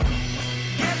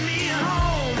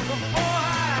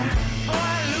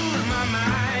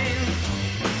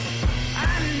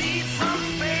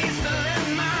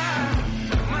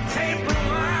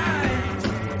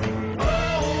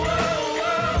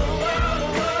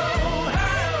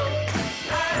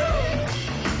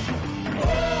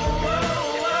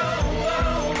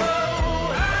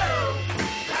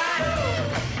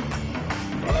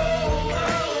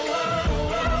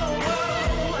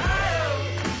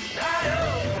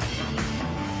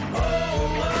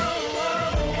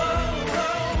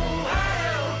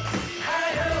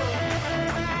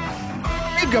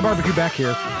We've got barbecue back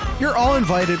here. You're all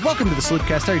invited. Welcome to the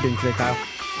Sloopcast. How are you doing today, Kyle?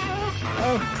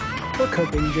 Oh, we're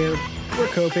coping, Jared. We're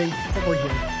coping, but we're here.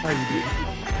 How are you doing?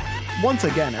 Once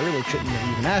again, I really shouldn't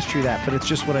have even asked you that, but it's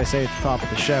just what I say at the top of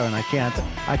the show, and I can't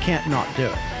not do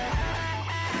it.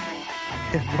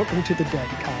 Welcome to the dead,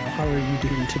 Kyle. How are you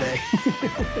doing today?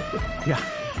 Yeah.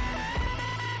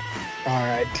 All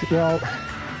right. Well,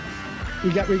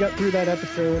 we got through that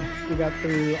episode. We got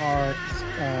through our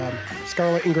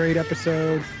Scarlet and Grade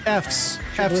episode. F's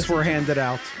were handed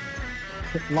out.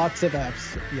 Lots of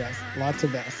F's. Yes, lots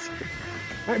of F's.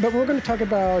 All right, but we're going to talk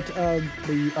about our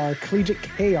Collegiate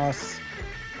Chaos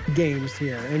games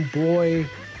here. And boy,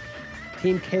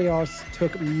 Team Chaos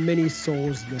took many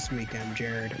souls this weekend,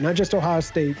 Jared. Not just Ohio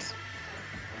State's.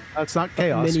 That's not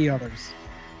chaos. Many others.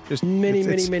 Just many.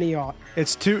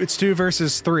 It's two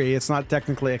versus three. It's not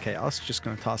technically a chaos. Just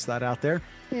going to toss that out there.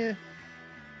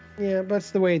 Yeah, but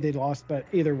it's the way they lost. But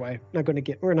either way,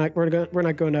 we're not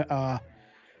going to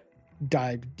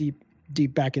dive deep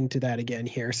back into that again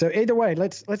here. So either way,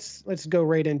 let's go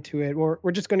right into it.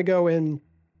 We're just going to go in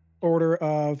order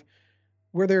of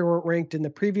where they were ranked in the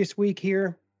previous week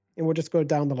here, and we'll just go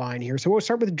down the line here. So we'll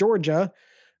start with Georgia.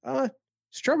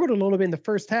 Struggled a little bit in the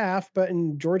first half, but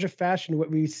in Georgia fashion, what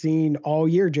we've seen all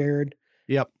year, Jared.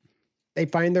 Yep. They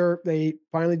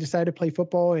finally decided to play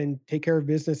football and take care of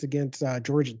business against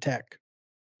Georgia Tech.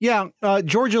 Yeah,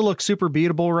 Georgia looks super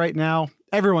beatable right now.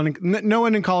 No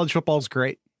one in college football is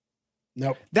great.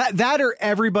 Nope. That or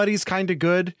everybody's kind of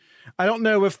good. I don't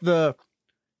know if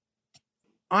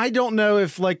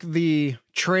like the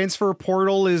transfer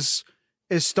portal is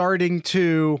starting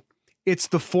to. It's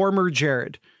the former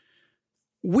Jared.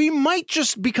 We might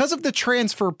just, because of the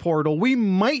transfer portal, we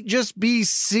might just be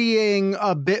seeing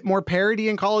a bit more parity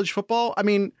in college football. I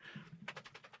mean,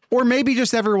 or maybe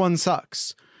just everyone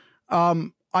sucks.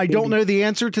 I don't know the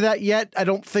answer to that yet. I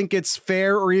don't think it's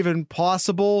fair or even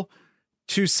possible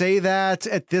to say that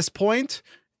at this point.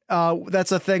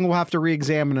 That's a thing we'll have to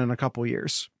re-examine in a couple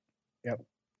years. Yep.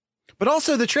 But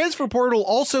also the transfer portal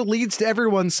also leads to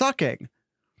everyone sucking.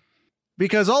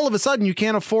 Because all of a sudden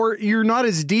you're not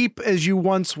as deep as you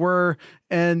once were,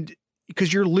 and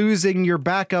because you're losing your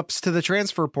backups to the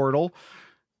transfer portal,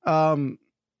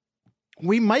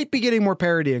 we might be getting more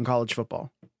parity in college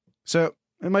football. So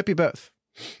it might be both.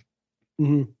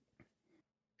 Mm-hmm.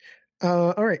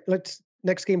 All right, next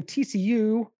game,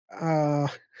 TCU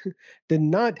did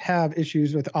not have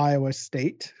issues with Iowa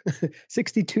State.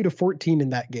 62-14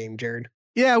 in that game, Jared.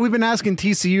 Yeah, we've been asking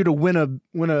TCU to win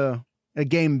a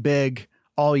game big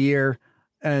all year,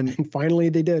 and finally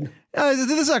they did. For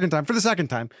the second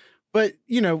time. But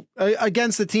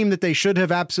against the team that they should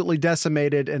have absolutely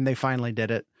decimated, and they finally did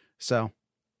it. So,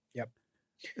 yep,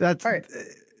 that's all right.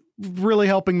 Really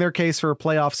helping their case for a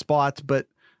playoff spot, but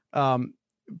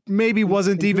maybe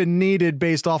wasn't even needed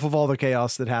based off of all the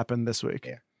chaos that happened this week.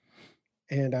 Yeah,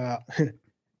 and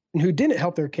who didn't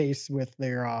help their case with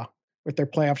their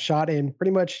playoff shot and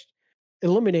pretty much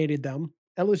eliminated them.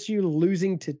 LSU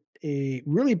losing to a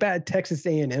really bad Texas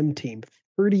A&M team,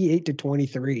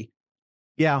 38-23.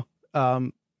 Yeah.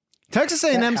 Texas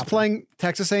A&M's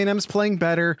playing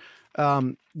better.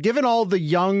 Given all the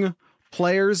young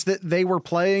players that they were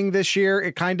playing this year,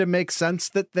 it kind of makes sense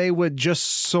that they would just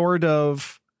sort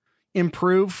of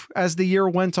improve as the year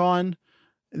went on.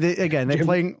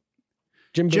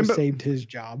 Jimbo saved his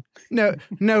job.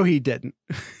 No, he didn't.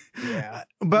 Yeah.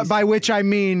 But by which I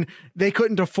mean they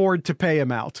couldn't afford to pay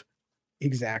him out.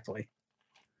 Exactly.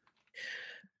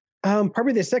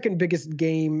 Probably the second biggest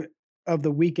game of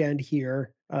the weekend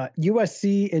here,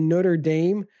 USC and Notre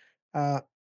Dame.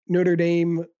 Notre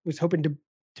Dame was hoping to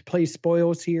play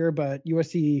spoils here, but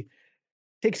USC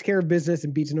takes care of business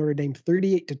and beats Notre Dame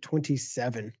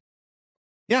 38-27.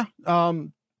 Yeah.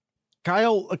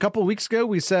 Kyle, a couple of weeks ago,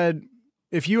 we said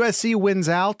if USC wins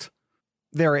out,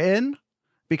 they're in,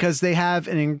 because they have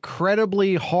an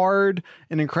incredibly hard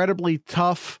and incredibly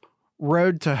tough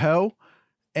road to hoe.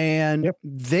 And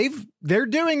they're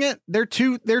doing it. They're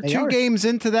two games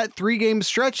into that 3-game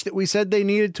stretch that we said they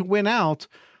needed to win out,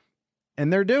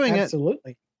 and they're doing it.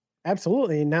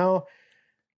 Absolutely. Now,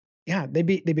 yeah, they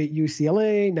beat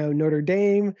UCLA, now Notre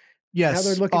Dame. Yes. Now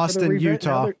they're looking Austin, for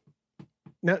Utah.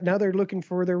 Now they're looking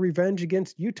for their revenge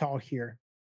against Utah here,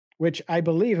 which I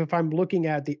believe, if I'm looking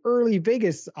at the early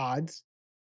Vegas odds,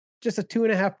 just a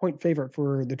 2.5-point favorite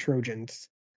for the Trojans.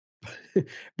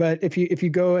 But if you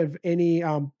go of any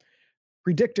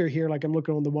predictor here, like I'm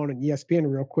looking on the one on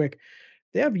ESPN real quick,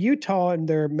 they have Utah in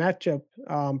their matchup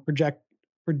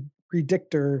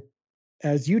predictor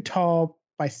as Utah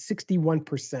by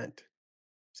 61%.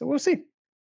 So we'll see.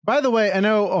 By the way, I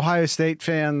know Ohio State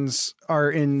fans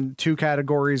are in two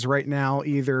categories right now.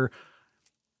 Either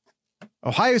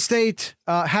Ohio State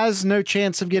has no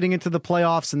chance of getting into the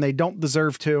playoffs and they don't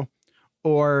deserve to,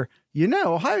 or,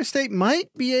 Ohio State might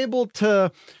be able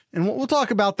to, and we'll talk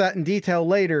about that in detail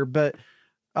later, but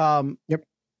Yep.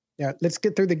 Yeah, let's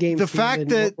get through the game. The fact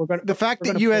that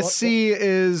USC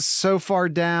is so far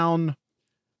down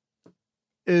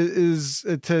is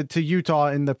to Utah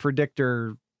in the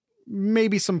predictor,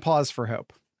 maybe some pause for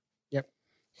hope. Yep.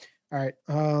 All right.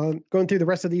 Going through the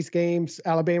rest of these games,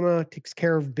 Alabama takes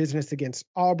care of business against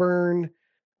Auburn.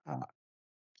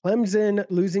 Clemson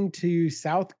losing to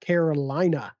South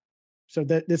Carolina. So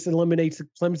that this eliminates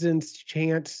Clemson's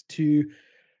chance to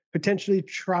potentially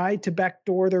try to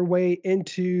backdoor their way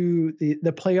into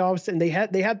the playoffs. And they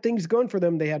had things going for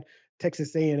them. They had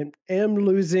Texas A&M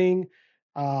losing,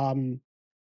 and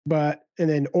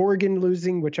then Oregon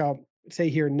losing, which I'll say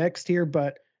here next here.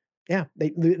 But yeah,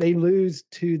 they lose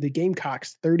to the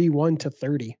Gamecocks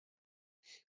 31-30.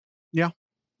 Yeah.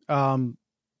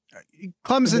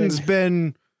 Clemson's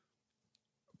been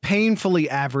painfully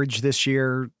average this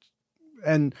year.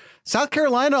 And South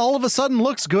Carolina all of a sudden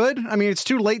looks good. I mean, it's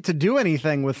too late to do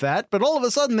anything with that, but all of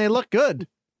a sudden they look good.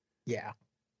 Yeah.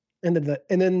 And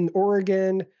then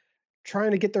Oregon trying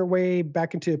to get their way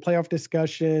back into a playoff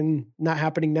discussion, not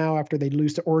happening now after they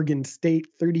lose to Oregon State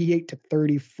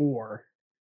 38-34.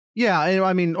 Yeah,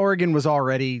 I mean, Oregon was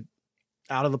already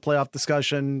out of the playoff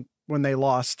discussion when they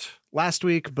lost last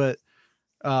week, but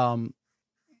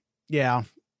yeah,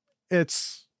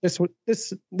 it's this will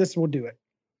do it.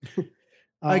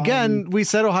 Again, we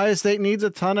said Ohio State needs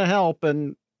a ton of help,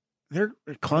 and they're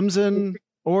Clemson,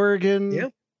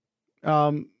 Oregon,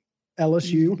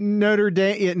 LSU, Notre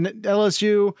Dame,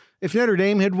 LSU. If Notre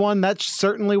Dame had won, that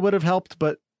certainly would have helped.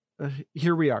 But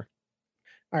here we are.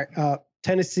 All right.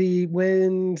 Tennessee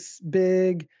wins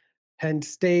big. Penn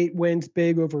State wins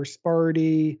big over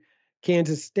Sparty.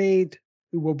 Kansas State,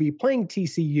 who will be playing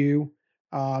TCU,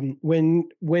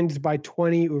 wins by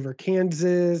 20 over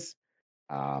Kansas.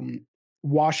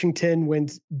 Washington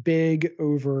wins big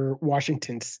over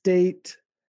Washington State.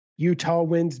 Utah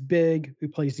wins big, who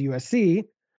plays USC,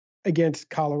 against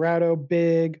Colorado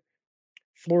big.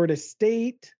 Florida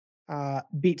State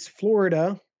beats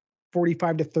Florida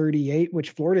 45-38,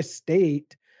 which Florida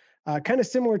State, kind of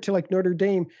similar to like Notre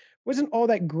Dame, wasn't all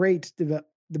that great to the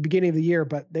beginning of the year,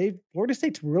 but Florida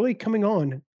State's really coming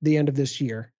on the end of this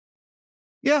year.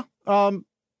 Yeah. Good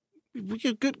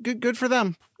for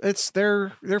them.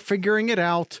 They're figuring it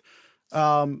out.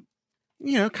 Kind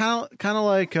of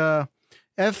like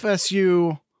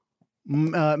FSU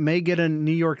may get a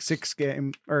New York 6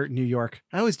 game, or New York.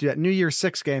 I always do that. New Year's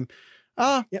 6 game.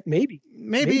 Yeah, maybe.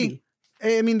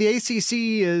 I mean, the ACC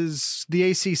is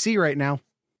the ACC right now.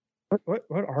 What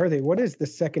are they? What is the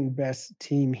second best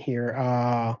team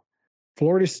here?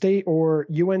 Florida State or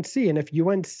UNC? And if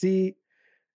UNC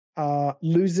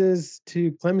loses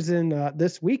to Clemson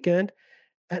this weekend,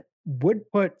 that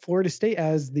would put Florida State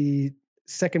as the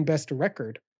second best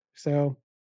record. So,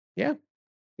 yeah.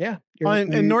 You're right.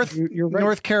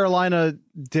 North Carolina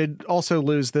did also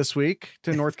lose this week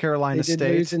to North Carolina State.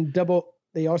 They lose in double.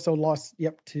 They also lost,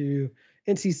 to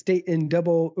NC State in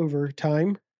double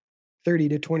overtime,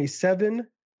 30-27.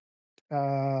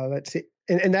 Let's see,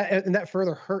 and that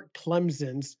further hurt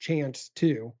Clemson's chance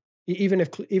too. Even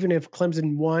if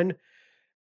Clemson won,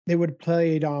 they would have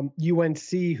played UNC,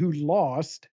 who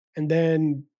lost, and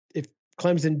then if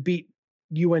Clemson beat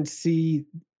UNC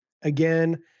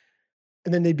again,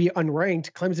 and then they'd be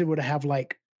unranked, Clemson would have I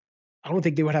don't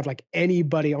think they would have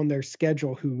anybody on their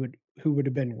schedule who would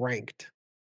have been ranked.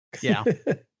 Yeah.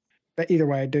 But either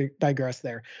way, I digress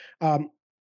there.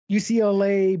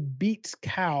 UCLA beats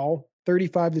Cal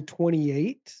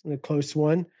 35-28 in a close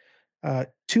one.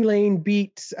 Tulane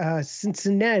beats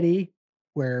Cincinnati,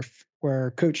 where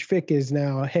Coach Fick is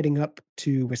now heading up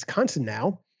to Wisconsin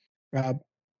now,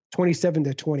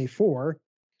 27-24.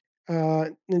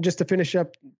 And just to finish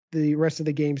up the rest of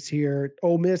the games here,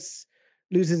 Ole Miss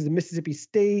loses to Mississippi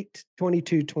State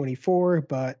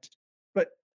 22-24,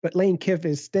 but Lane Kiff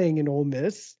is staying in Ole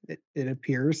Miss, it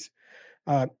appears.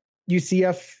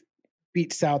 UCF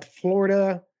beats South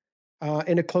Florida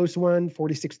in a close one,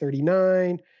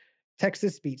 46-39.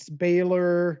 Texas beats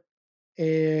Baylor,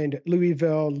 and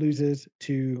Louisville loses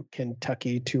to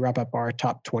Kentucky to wrap up our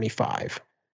top 25.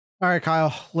 All right,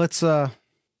 Kyle, let's get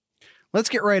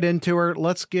right into her.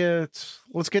 Let's get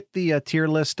the tier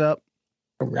list up.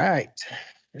 All right.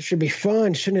 It should be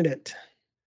fun, shouldn't it?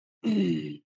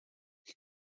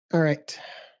 All right.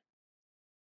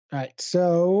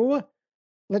 So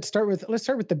let's start with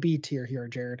the B tier here,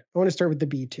 Jared. I want to start with the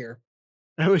B tier.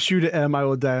 OSU to M, I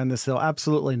will die on this hill.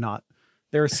 Absolutely not.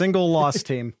 They're a single loss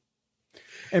team.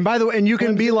 And by the way, and you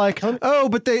can be like, oh,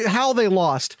 but how they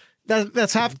lost.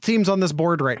 That's half the teams on this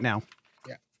board right now.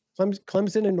 Yeah.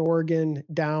 Clemson and Oregon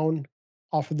down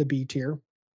off of the B tier.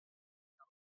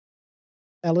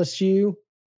 LSU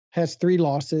has 3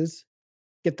 losses.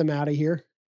 Get them out of here.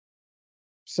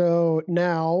 So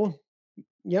now,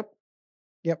 yep.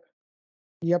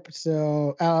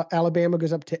 So Alabama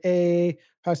goes up to A.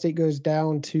 Ohio State goes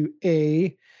down to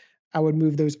A. I would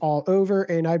move those all over,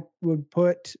 and I would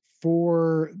put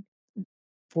for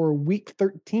week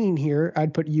 13 here,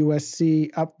 I'd put USC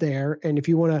up there. And if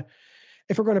we're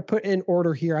going to put in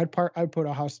order here, I'd put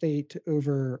Ohio State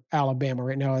over Alabama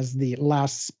right now as the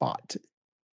last spot.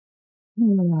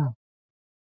 Yeah.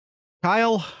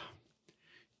 Kyle,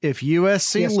 if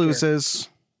USC loses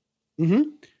to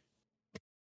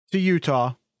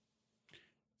Utah,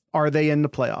 are they in the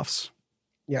playoffs?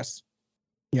 Yes.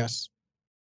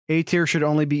 A tier should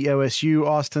only be OSU,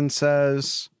 Austin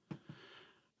says.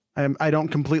 I don't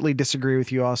completely disagree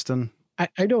with you, Austin. I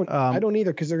don't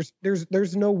either, because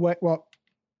there's no way. Well,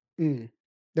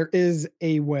 there is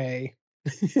a way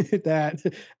that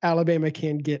Alabama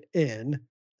can get in,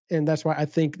 and that's why I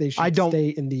think they should stay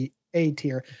in the A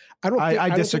tier. I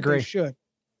disagree.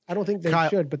 I don't think they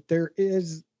should, but there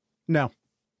is no.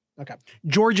 Okay.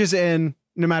 Georgia's in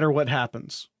no matter what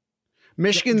happens.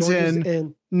 Michigan's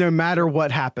in no matter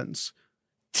what happens.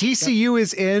 TCU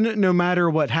is in no matter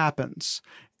what happens.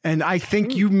 And I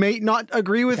think you may not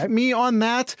agree with me on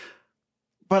that,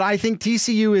 but I think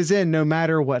TCU is in no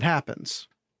matter what happens.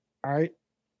 All right.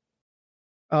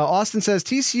 Austin says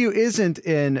TCU isn't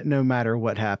in no matter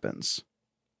what happens.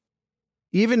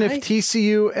 Even if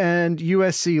TCU and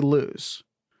USC lose.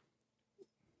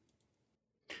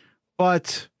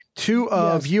 But 2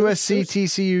 of USC,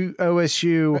 TCU,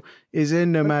 OSU is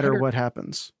in no matter what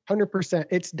happens. 100%.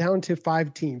 It's down to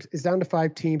 5 teams. It's down to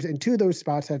 5 teams, and 2 of those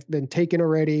spots have been taken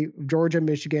already. Georgia,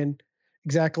 Michigan.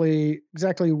 Exactly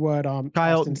what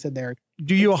Kyle, Austin said there.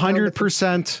 Do you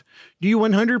 100%? Do you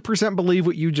 100% believe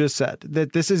what you just said,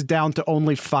 that this is down to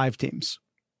only 5 teams?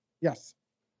 Yes.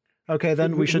 Okay,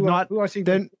 then we should not.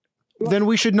 Then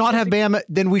we should not have Bama.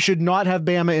 Then we should not have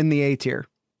Bama in the A tier.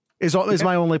 Is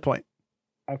my only point.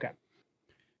 Okay.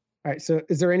 All right. So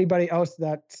is there anybody else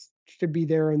that should be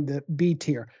there in the B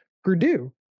tier?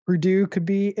 Purdue could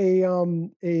be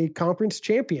a conference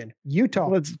champion. Utah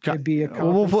could be a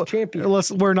conference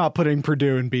champion. We're not putting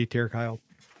Purdue in B tier, Kyle.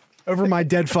 Over my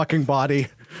dead fucking body.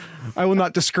 I will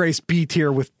not disgrace B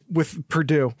tier with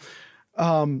Purdue.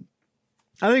 I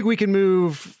think we can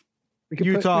move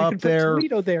Utah up there.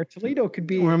 Toledo there. Toledo could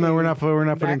be. We're not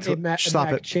putting.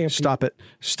 Stop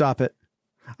it.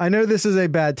 I know this is a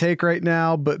bad take right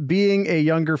now, but being a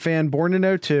younger fan born in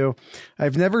 2002,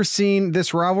 I've never seen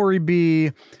this rivalry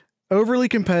be overly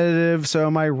competitive. So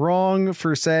am I wrong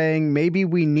for saying maybe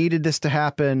we needed this to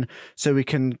happen so we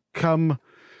can come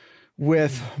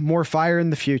with more fire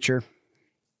in the future?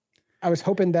 I was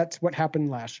hoping that's what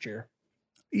happened last year.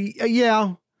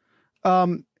 Yeah.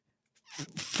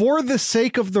 For the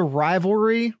sake of the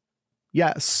rivalry,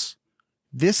 yes,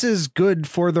 this is good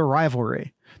for the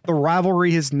rivalry. The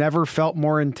rivalry has never felt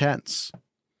more intense.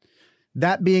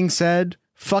 That being said,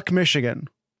 fuck Michigan.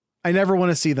 I never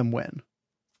want to see them win.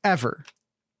 Ever.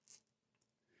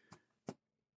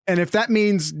 And if that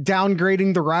means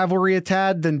downgrading the rivalry a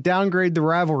tad, then downgrade the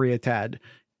rivalry a tad.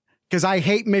 Because I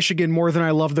hate Michigan more than I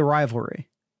love the rivalry.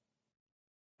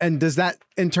 And does that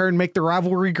in turn make the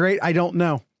rivalry great? I don't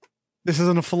know. This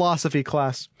isn't a philosophy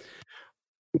class.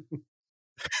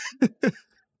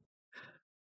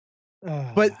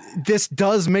 But this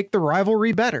does make the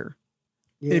rivalry better.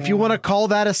 Yeah. If you want to call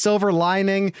that a silver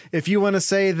lining, if you want to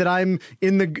say that I'm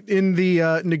in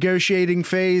the negotiating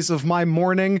phase of my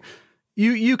mourning,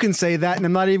 you can say that, and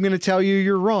I'm not even going to tell you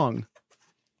you're wrong.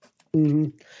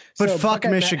 Mm-hmm. But so fuck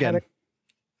Michigan.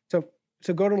 So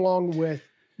going along with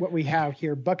what we have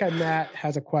here, Buckeye Matt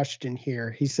has a question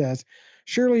here. He says,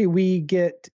 surely we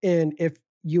get in if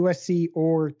USC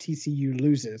or TCU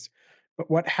loses. But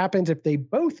what happens if they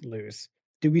both lose?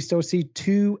 Do we still see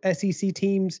 2 SEC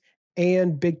teams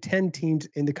and Big Ten teams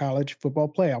in the college football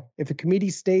playoff? If the committee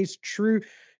stays true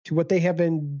to what they have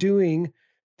been doing,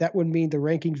 that would mean the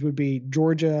rankings would be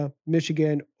Georgia,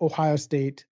 Michigan, Ohio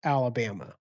State,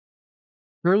 Alabama.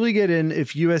 Early get in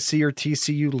if USC or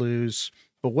TCU lose.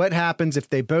 But what happens if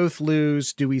they both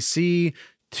lose? Do we see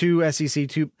 2 SEC?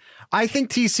 I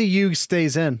think TCU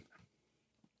stays in.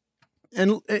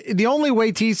 And the only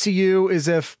way TCU is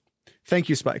if, thank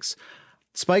you, Spikes.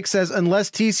 Spike says,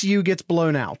 unless TCU gets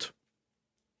blown out.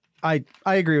 I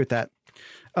agree with that.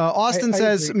 Austin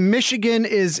says agree. Michigan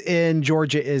is in,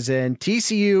 Georgia is in,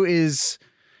 TCU is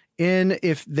in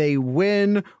if they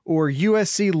win or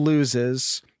USC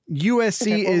loses.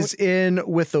 USC is in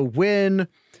with a win.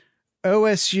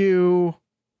 OSU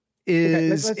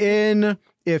is in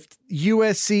if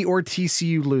USC or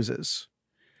TCU loses.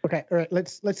 Okay, all right.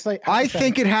 Let's say. I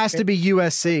think it has to be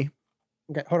USC.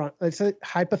 Okay, hold on. Let's say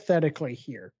hypothetically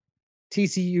here,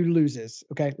 TCU loses.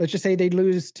 Okay, let's just say they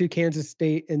lose to Kansas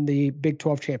State in the Big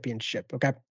 12 championship.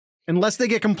 Okay, unless they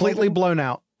get completely blown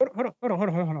out. Hold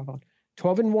on.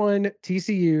 12-1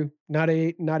 TCU, not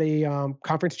a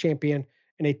conference champion,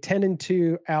 and a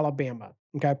 10-2 Alabama.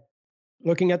 Okay,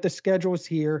 looking at the schedules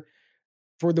here,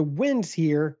 for the wins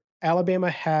here,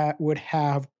 Alabama would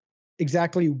have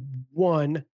exactly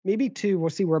one, maybe two.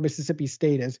 We'll see where Mississippi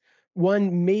State is.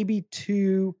 One, maybe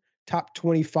two top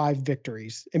 25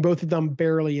 victories, and both of them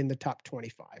barely in the top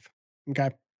 25. Okay.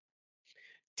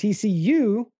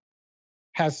 TCU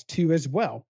has two as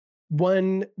well.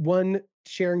 One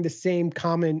sharing the same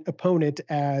common opponent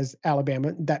as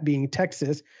Alabama, that being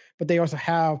Texas, but they also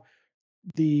have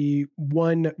the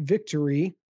one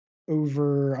victory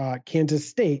over Kansas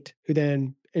State, who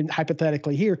then, and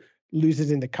hypothetically here,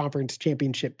 loses in the conference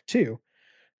championship too.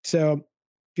 So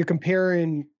if you're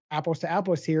comparing apples to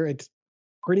apples here, it's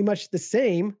pretty much the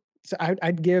same. So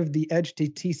I'd give the edge to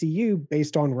TCU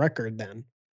based on record then.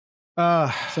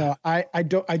 So I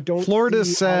don't. Florida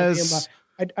says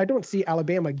I don't see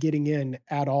Alabama getting in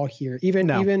at all here. Even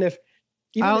if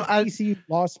TCU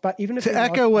lost, but even if to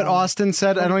echo what Austin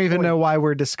said, I don't even know why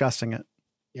we're discussing it.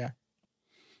 Yeah,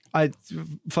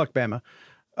 fuck Bama.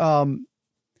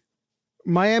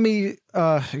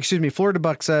 Florida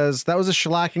Buck says that was a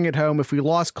shellacking at home. If we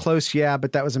lost close, yeah,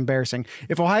 but that was embarrassing.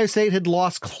 If Ohio State had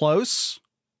lost close,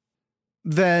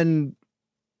 then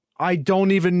I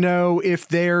don't even know if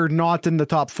they're not in the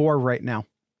top 4 right now.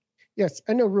 Yes,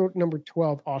 I know rule number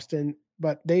 12, Austin,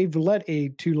 but they've let a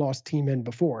 2-loss team in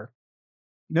before.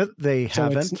 No, they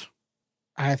haven't.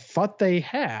 I thought they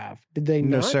have. Did they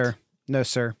not? No,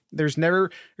 sir. There's never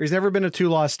been a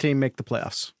 2-loss team make the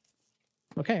playoffs.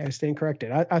 Okay, I stand corrected.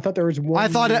 I thought there was one. I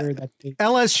thought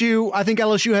LSU. I think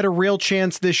LSU had a real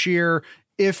chance this year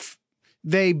if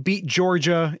they beat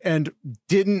Georgia and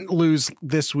didn't lose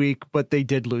this week, but they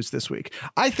did lose this week.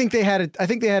 I think they had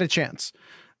a chance.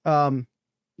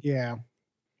 Yeah.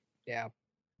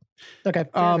 Okay.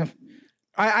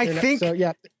 I think so.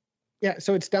 Yeah.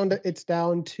 So it's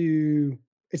down to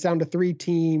 3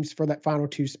 teams for that final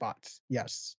 2 spots.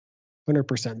 Yes,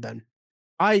 100%. Then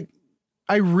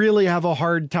I really have a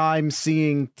hard time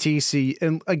seeing TC,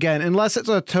 and again, unless it's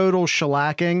a total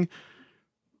shellacking,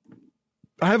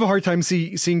 I have a hard time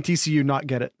seeing TCU not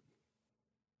get it.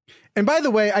 And by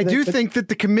the way, I do think that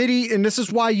the committee, and this is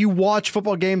why you watch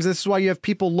football games, this is why you have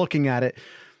people looking at it,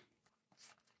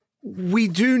 we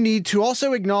do need to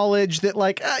also acknowledge that,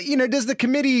 does the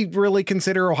committee really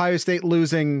consider Ohio State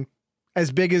losing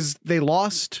as big as they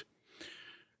lost?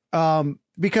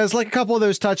 Because a couple of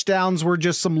those touchdowns were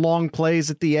just some long plays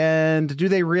at the end. Do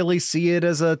they really see it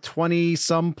as a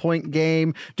 20-some point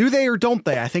game? Do they or don't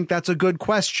they? I think that's a good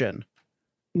question.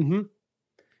 Mm-hmm.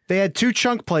 They had 2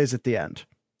 chunk plays at the end.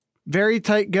 Very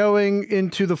tight going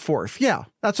into the 4th. Yeah,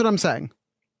 that's what I'm saying.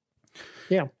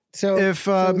 Yeah. So if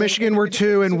Michigan were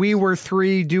 2 and we were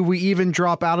 3, do we even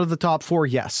drop out of the top 4?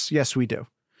 Yes. Yes, we do.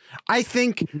 I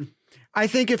think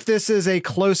if this is a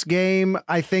close game,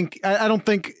 I don't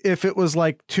think if it was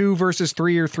 2 versus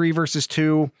 3 or 3 versus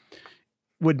 2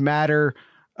 would matter.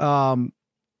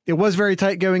 It was very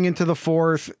tight going into the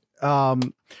 4th.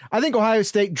 I think Ohio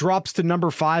State drops to number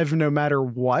 5 no matter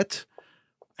what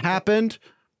happened,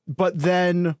 but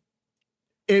then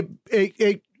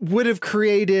it would have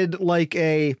created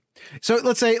so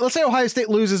let's say Ohio State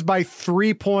loses by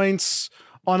 3 points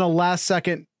on a last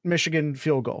second Michigan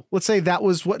field goal. Let's say that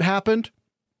was what happened.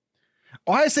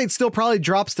 Ohio State still probably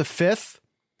drops to 5th,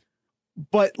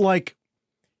 but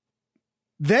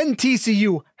then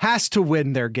TCU has to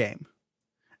win their game.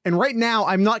 And right now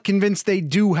I'm not convinced they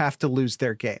do have to lose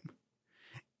their game.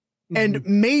 Mm-hmm. And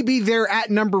maybe they're at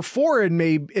number 4 and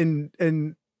maybe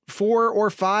in 4 or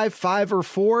 5 or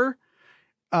 4.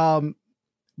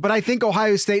 But I think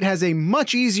Ohio State has a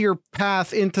much easier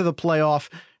path into the playoff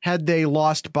if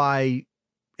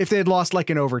they had lost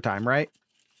in overtime, right?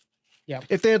 Yeah.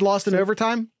 If they had lost in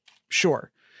overtime,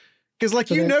 sure. Because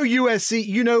USC,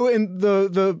 and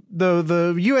the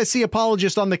USC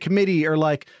apologists on the committee are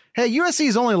hey,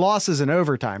 USC's only losses in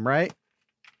overtime, right?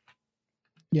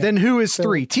 Yeah. Then who is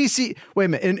 3? TC. Wait a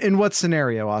minute. In what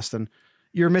scenario, Austin?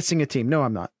 You're missing a team. No,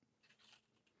 I'm not.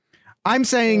 I'm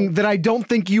saying that I don't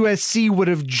think USC would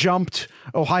have jumped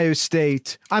Ohio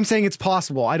State. I'm saying it's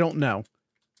possible. I don't know.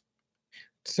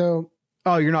 So,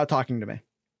 oh, you're not talking to me.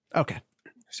 Okay.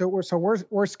 So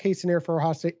worst case scenario for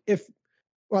Ohio State.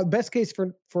 Best case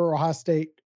for Ohio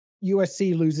State,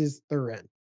 USC loses, they're in.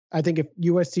 I think if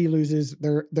USC loses,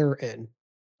 they're in.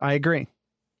 I agree.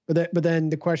 But then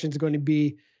the question is going to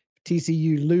be,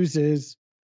 TCU loses,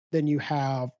 then you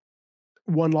have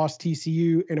one loss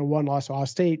TCU and a one loss Ohio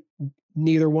State.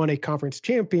 Neither won a conference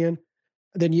champion.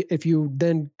 Then if you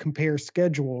then compare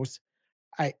schedules,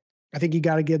 I think you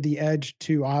got to give the edge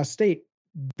to Ohio State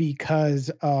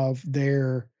because of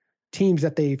their teams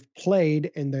that they've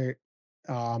played and their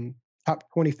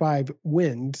top 25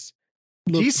 wins.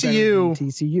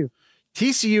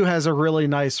 TCU has a really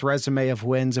nice resume of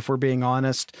wins, if we're being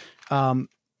honest. Well,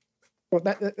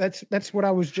 that's what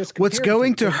I was just. What's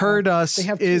going to hurt us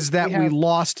is that we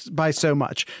lost by so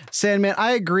much. Sandman,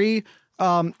 I agree.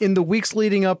 In the weeks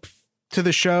leading up to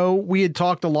the show, we had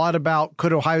talked a lot about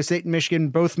could Ohio State and Michigan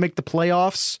both make the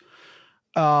playoffs.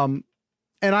 And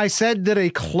I said that a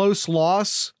close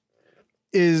loss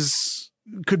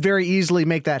could very easily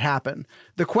make that happen.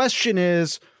 The question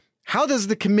is, how does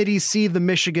the committee see the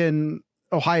Michigan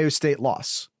Ohio State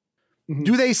loss? Mm-hmm.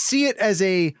 Do they see it as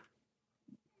a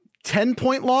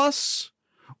 10-point loss,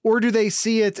 or do they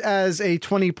see it as a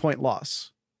 20-point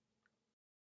loss?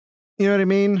 You know what I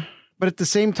mean? But at the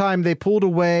same time, they pulled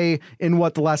away in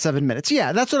the last 7 minutes.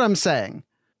 Yeah, that's what I'm saying.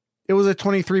 It was a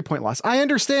 23-point loss. I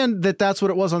understand that that's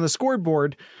what it was on the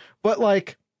scoreboard, but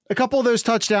like a couple of those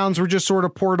touchdowns were just sort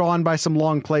of poured on by some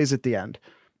long plays at the end.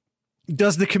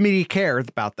 Does the committee care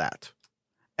about that?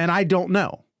 And I don't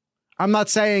know. I'm not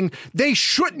saying they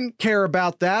shouldn't care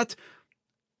about that.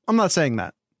 I'm not saying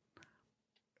that.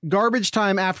 Garbage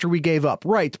time after we gave up.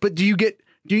 Right. But do you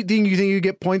think you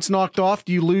get points knocked off?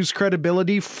 Do you lose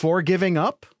credibility for giving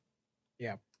up?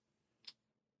 Yeah.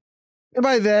 And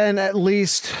by then, at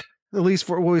least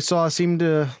for what we saw, seemed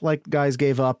to like guys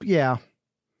gave up. Yeah.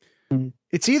 Mm-hmm.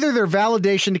 It's either their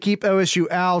validation to keep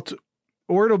OSU out,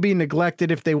 or it'll be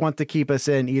neglected if they want to keep us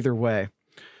in. Either way.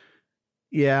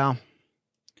 Yeah.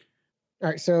 All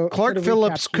right, so Clark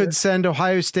Phillips could send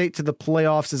Ohio State to the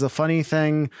playoffs is a funny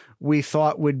thing we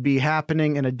thought would be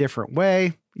happening in a different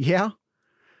way. Yeah.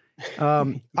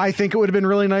 I think it would have been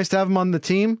really nice to have him on the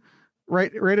team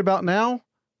right about now.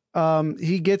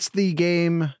 He gets the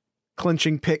game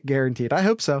clinching pick guaranteed. I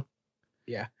hope so.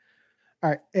 Yeah.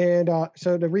 All right. And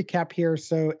so to recap here,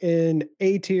 so in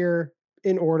A tier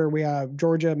in order, we have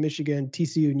Georgia, Michigan,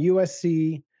 TCU, and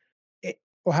USC.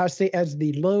 Ohio State as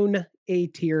the lone A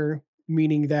tier,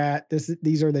 meaning that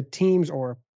these are the teams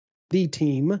or the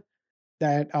team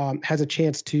that has a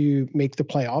chance to make the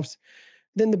playoffs.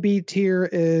 Then the B tier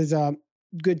is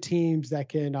good teams that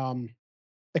can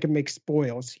make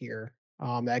spoils here.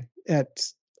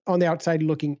 That's on the outside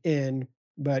looking in,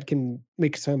 but can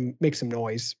make some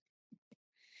noise.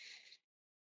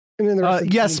 And then the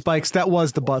yes, Spikes, that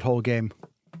was the butthole game.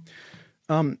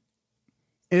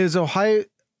 Is Ohio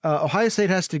State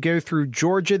has to go through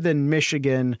Georgia, then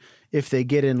Michigan if they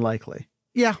get in likely.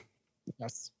 Yeah.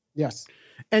 Yes.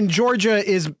 And Georgia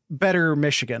is better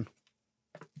Michigan.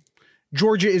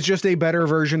 Georgia is just a better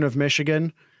version of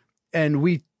Michigan.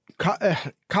 And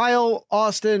Kyle,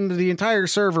 Austin, the entire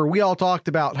server, we all talked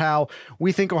about how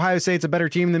we think Ohio State's a better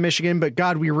team than Michigan, but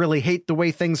God, we really hate the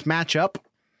way things match up.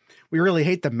 We really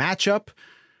hate the matchup.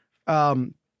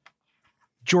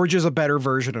 Georgia's a better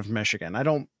version of Michigan. I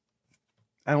don't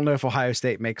know if Ohio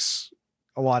State makes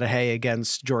a lot of hay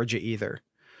against Georgia either.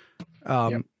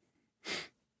 But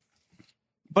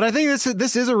I think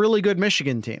this is a really good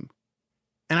Michigan team.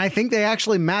 And I think they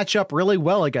actually match up really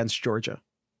well against Georgia.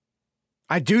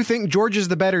 I do think Georgia's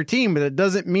the better team, but it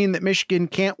doesn't mean that Michigan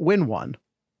can't win one.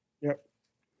 Yep.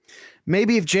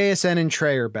 Maybe if JSN and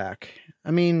Trey are back.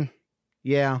 I mean,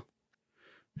 yeah.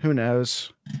 Who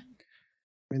knows?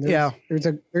 I mean,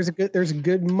 there's a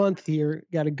good month here.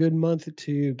 Got a good month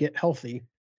to get healthy.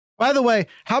 By the way,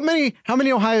 how many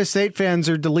Ohio State fans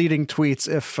are deleting tweets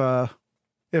if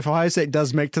Ohio State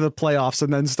does make to the playoffs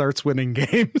and then starts winning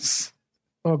games?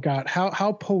 Oh God, how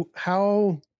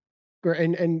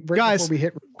and right guys, before we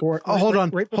hit record. Hold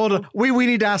on. We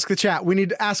need to ask the chat. We need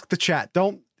to ask the chat.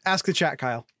 Don't ask the chat,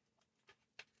 Kyle.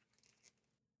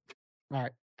 All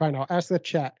right, fine. I'll ask the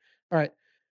chat. All right,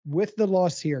 with the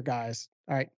loss here, guys.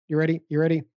 All right, you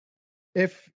ready?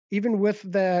 If even with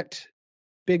that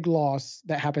big loss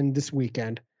that happened this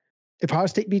weekend, if Ohio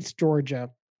State beats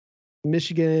Georgia,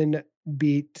 Michigan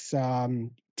beats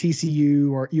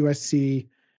TCU or USC,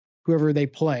 whoever they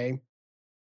play,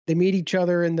 they meet each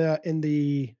other in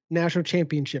the national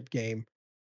championship game,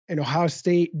 and Ohio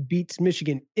State beats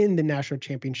Michigan in the national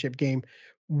championship game,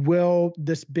 will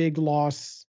this big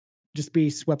loss just be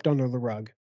swept under the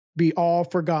rug, be all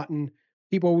forgotten?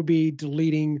 People would be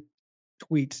deleting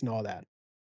tweets and all that.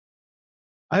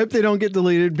 I hope they don't get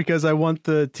deleted because I want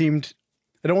the team.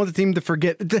 I don't want the team to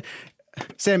forget.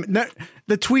 Sam,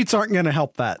 the tweets aren't going to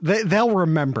help that. They'll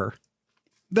remember.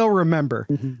 They'll remember.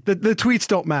 Mm-hmm. The tweets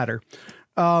don't matter.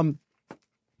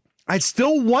 I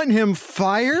still want him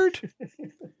fired.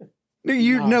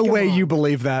 No way you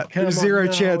believe that. There's zero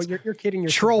chance. You're kidding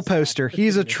yourself. Troll poster.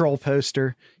 He's a troll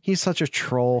poster. He's such a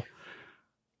troll.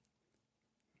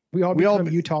 We all become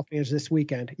Utah fans this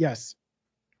weekend. Yes.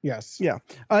 Yes. Yeah.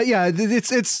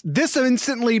 This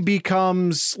instantly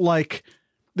becomes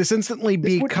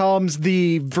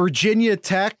the Virginia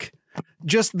Tech.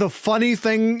 Just the funny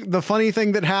thing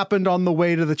that happened on the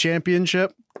way to the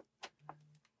championship.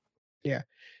 Yeah.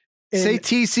 Say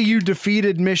TCU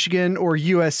defeated Michigan or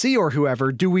USC or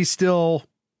whoever. Do we still,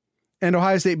 and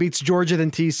Ohio State beats Georgia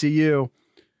than TCU?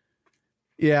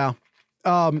 Yeah.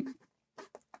 How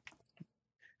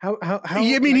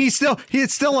I mean,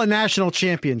 it's still a national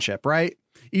championship, right?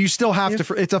 You still have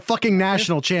to, it's a fucking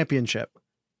national championship.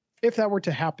 If that were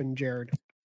to happen, Jared,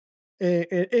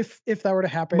 if that were to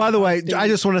happen. By the way, I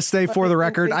just want to say for the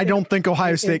record, I don't think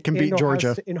Ohio State can beat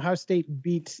Georgia. Ohio State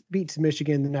beats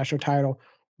Michigan in the national title.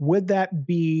 Would that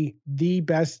be the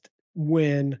best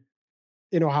win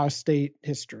in Ohio State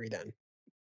history then?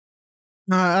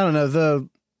 I don't know. The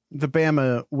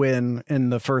Bama win in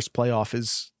the first playoff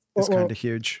is kind of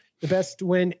huge. The best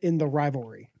win in the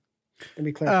rivalry. Let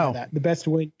me clarify that. The best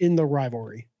win in the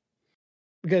rivalry.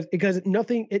 Because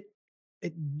nothing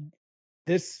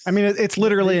it's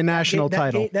literally a national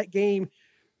title. That game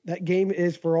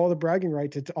is for all the bragging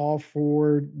rights. It's all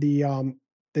for the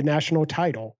national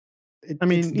title.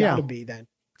 It's gotta be then.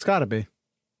 It's gotta be.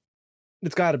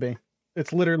 It's gotta be.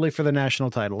 It's literally for the national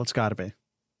title. It's gotta be.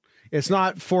 It's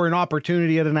not for an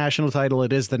opportunity at a national title.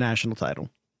 It is the national title.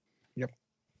 Yep.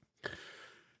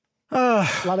 A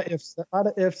lot of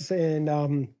ifs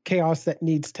and chaos that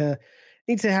needs to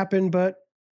happen, but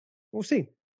we'll see.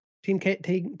 Team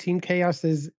Chaos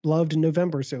is loved in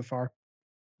November so far.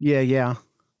 Yeah,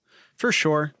 for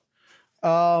sure.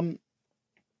 Man,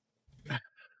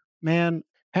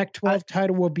 Pac-12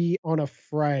 title will be on a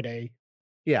Friday.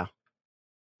 Yeah.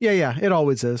 It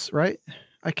always is, right?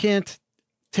 I can't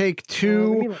take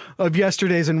two of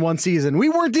yesterday's in one season. We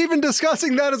weren't even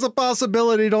discussing that as a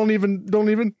possibility. Don't even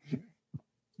bring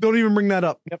that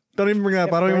up. Yep. Don't even bring that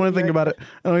up. I don't even want to think about it.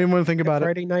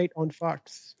 Friday night on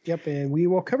Fox. Yep. And we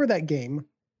will cover that game.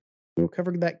 We'll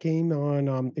cover that game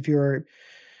on, if you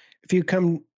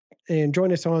come and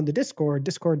join us on the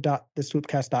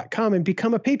discord.theswoopcast.com and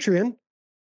become a Patreon,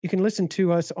 you can listen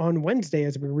to us on Wednesday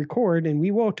as we record, and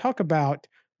we will talk about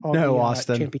all the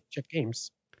championship games.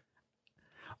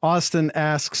 Austin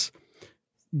asks,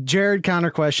 Jared, counter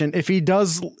question.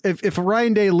 If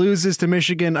Ryan Day loses to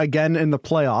Michigan again in the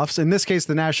playoffs, in this case,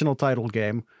 the national title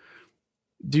game,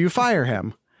 do you fire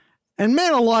him? And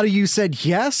man, a lot of you said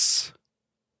yes.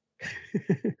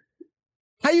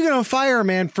 How are you going to fire a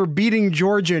man for beating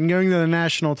Georgia and going to the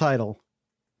national title?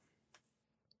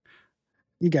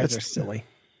 You guys are silly.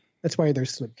 That's why they're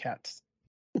slip cats.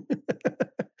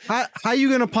 How are you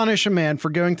going to punish a man for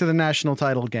going to the national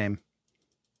title game?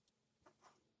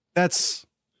 That's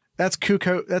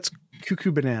cuckoo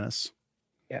bananas.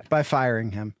 Yeah. By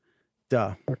firing him.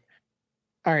 Duh. All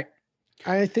right.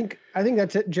 I think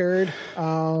that's it, Jared. I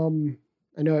know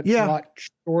it's a lot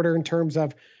shorter in terms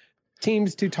of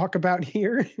teams to talk about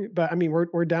here, but I mean,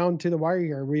 we're down to the wire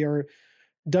here. We are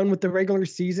done with the regular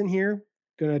season here.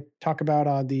 Going to talk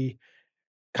about the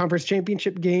conference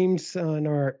championship games on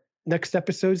our next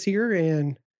episodes here,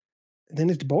 and then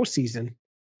it's bowl season.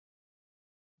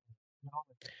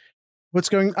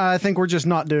 I think we're just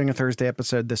not doing a Thursday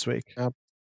episode this week.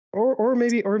 Or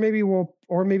maybe we'll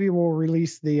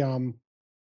release the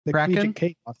Collegiate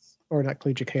Chaos, or not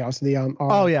Collegiate Chaos.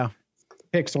 The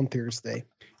picks on Thursday.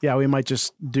 Yeah, we might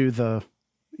just do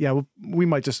we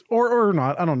might just or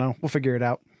not. I don't know. We'll figure it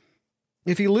out.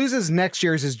 If he loses next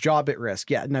year, is his job at risk?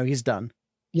 Yeah, no, he's done.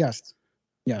 Yes.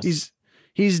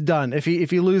 He's done. If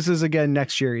he loses again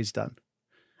next year, he's done.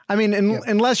 I mean,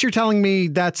 unless you're telling me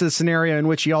that's a scenario in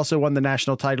which he also won the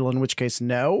national title, in which case,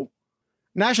 no.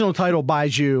 National title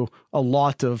buys you a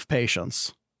lot of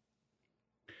patience.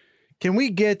 Can we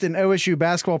get an OSU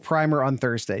basketball primer on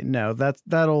Thursday? No,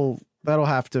 that'll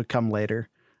have to come later.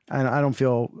 I don't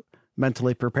feel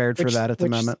mentally prepared for that at the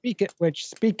moment.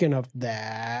 Speaking of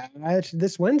that,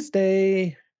 this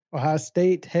Wednesday, Ohio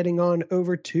State heading on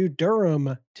over to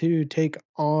Durham to take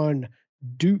on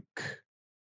Duke.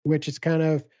 which is kind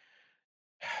of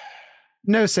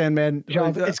no, Sandman.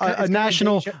 A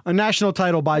national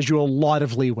title buys you a lot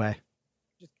of leeway.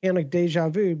 Just kind of deja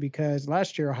vu because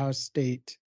last year Ohio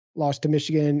State lost to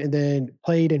Michigan and then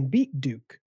played and beat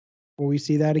Duke. Will we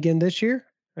see that again this year?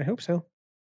 I hope so.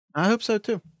 I hope so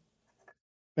too.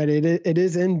 But it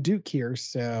is in Duke here,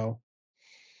 so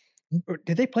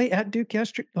did they play at Duke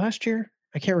last year?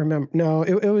 I can't remember. No,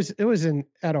 it was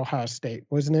at Ohio State,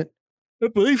 wasn't it? I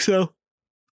believe so.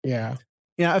 Yeah.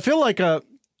 Yeah, I feel like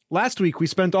last week we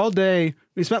spent all day.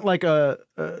 We spent like I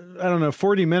don't know,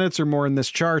 40 minutes or more in this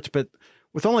chart, but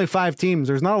with only 5 teams,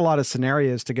 there's not a lot of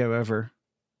scenarios to go over.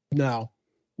 No,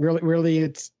 really,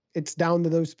 it's down to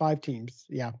those 5 teams.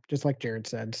 Yeah, just like Jared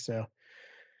said. So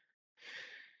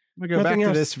we go back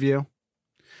to this view.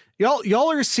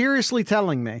 Y'all are seriously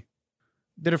telling me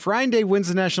that if Ryan Day wins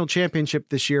the national championship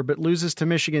this year but loses to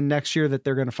Michigan next year, that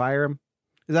they're going to fire him?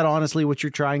 Is that honestly what you're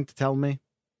trying to tell me?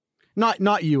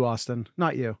 Not you, Austin.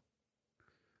 Not you.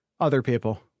 Other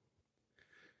people.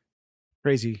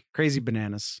 Crazy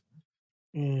bananas.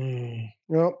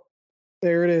 Well,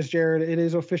 there it is, Jared. It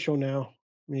is official now.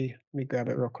 Let me grab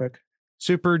it real quick.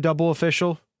 Super double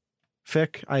official.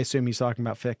 Fick. I assume he's talking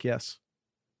about Fick. Yes.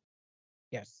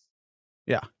 Yes.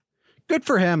 Yeah. Good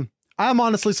for him. I'm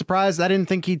honestly surprised. I didn't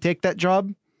think he'd take that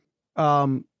job.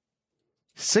 $6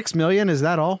 million. Is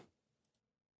that all?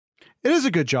 It is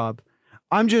a good job.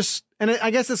 I'm just, and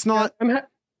I guess it's not.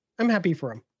 I'm happy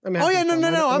for him. No.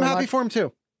 I'm happy for him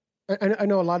too. I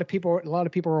know a lot of people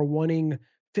are wanting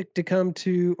Fick to come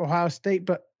to Ohio State,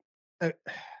 but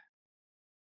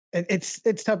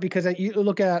it's tough because you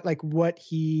look at like what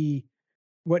he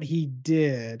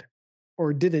did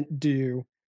or didn't do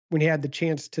when he had the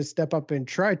chance to step up and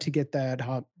try to get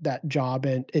that job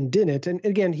and didn't. And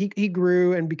again, he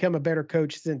grew and become a better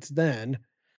coach since then.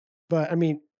 But I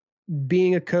mean,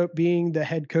 being the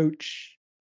head coach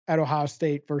at Ohio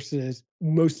State versus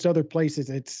most other places,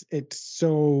 it's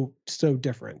so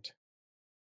different.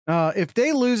 If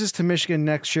Day loses to Michigan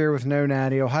next year with no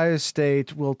natty, Ohio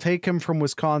State will take him from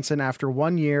Wisconsin after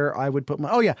 1 year. I would put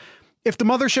if the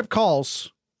mothership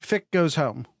calls, Fick goes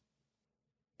home.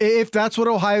 If that's what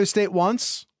Ohio State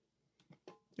wants,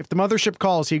 if the mothership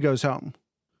calls, he goes home.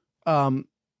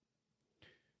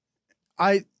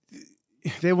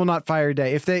 They will not fire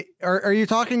Day. If they are you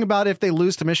talking about if they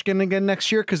lose to Michigan again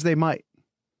next year? Because they might.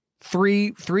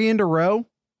 Three in a row,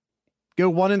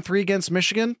 go 1-3 against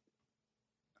Michigan.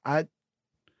 I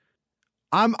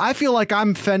feel like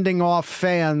I'm fending off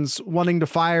fans wanting to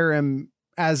fire him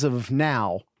as of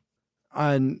now,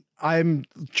 and I'm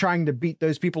trying to beat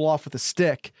those people off with a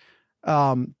stick.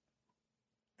 I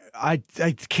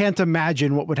can't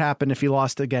imagine what would happen if he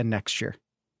lost again next year.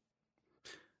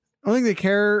 I don't think they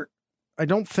care. I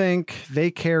don't think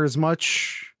they care as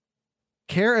much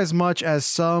as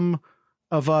some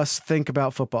of us think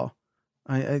about football.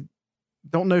 I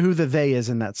don't know who the they is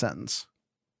in that sentence.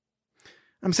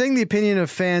 I'm saying the opinion of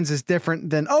fans is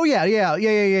different than,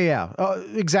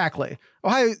 exactly.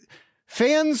 Ohio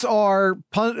fans are,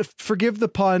 forgive the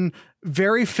pun,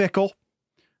 very fickle.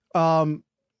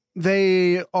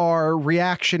 They are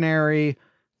reactionary.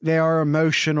 They are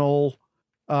emotional.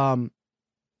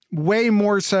 Way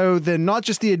more so than not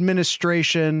just the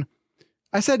administration.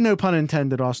 I said no pun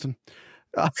intended, Austin.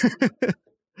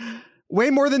 Way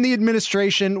more than the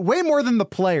administration, way more than the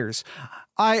players.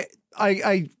 I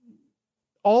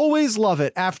always love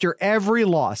it after every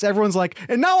loss. Everyone's like,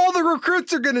 and now all the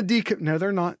recruits are going to decommit. No,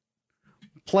 they're not.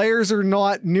 Players are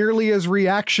not nearly as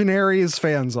reactionary as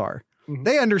fans are. Mm-hmm.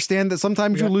 They understand that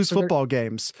sometimes you lose football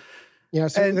games. Yeah.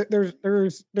 So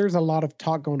there's a lot of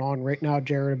talk going on right now,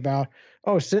 Jared, about,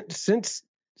 since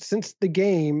the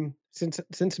game,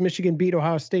 since Michigan beat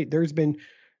Ohio State, there's been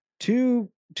two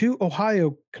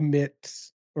Ohio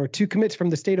commits or 2 commits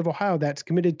from the state of Ohio that's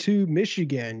committed to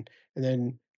Michigan, and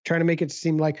then trying to make it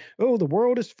seem like, the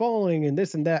world is falling and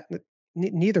this and that.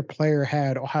 Neither player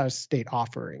had Ohio State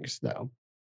offerings, though.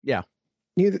 Yeah,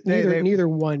 neither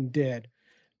one did.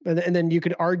 And then you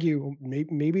could argue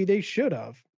maybe they should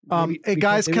have. Hey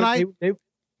guys, can I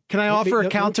offer a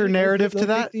counter narrative to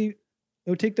that?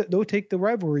 They'll take the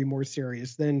rivalry more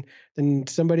serious than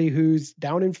somebody who's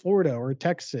down in Florida or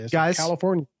Texas, or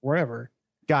California, wherever.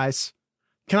 Guys,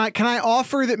 can I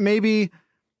offer that maybe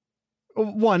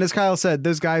one, as Kyle said,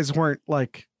 those guys weren't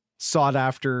like sought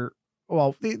after.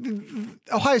 Well,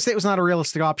 Ohio State was not a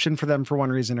realistic option for them for one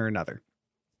reason or another.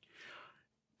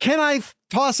 Can I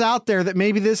toss out there that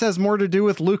maybe this has more to do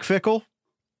with Luke Fickell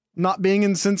not being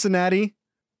in Cincinnati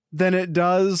than it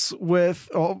does with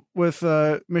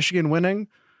Michigan winning?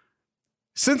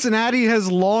 Cincinnati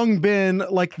has long been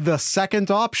like the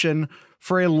second option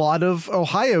for a lot of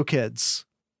Ohio kids.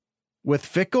 With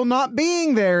Fickle not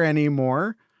being there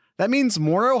anymore, that means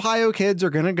more Ohio kids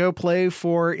are going to go play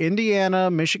for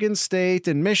Indiana, Michigan State,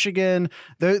 and Michigan.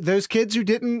 Those kids who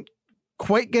didn't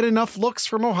quite get enough looks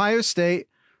from Ohio State,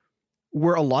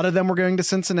 where a lot of them were going to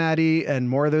Cincinnati, and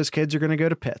more of those kids are going to go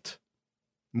to Pitt.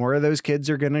 More of those kids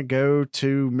are going to go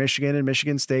to Michigan and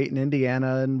Michigan State and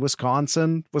Indiana and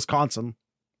Wisconsin. A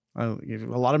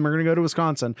lot of them are going to go to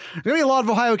Wisconsin. There's going to be a lot of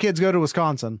Ohio kids go to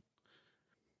Wisconsin.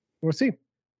 We'll see.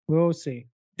 We'll see.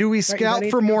 Do we scout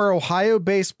for more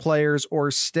Ohio-based players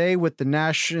or stay with the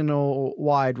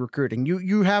national-wide recruiting?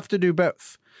 You have to do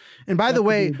both. And by the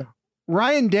way,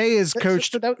 Ryan Day has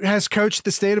coached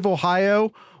the state of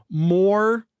Ohio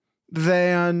more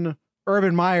than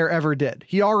Urban Meyer ever did.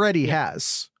 He already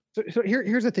has. So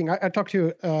here's the thing. I talked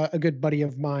to a good buddy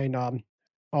of mine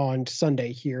on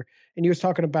Sunday here, and he was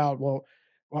talking about, well,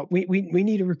 we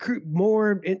need to recruit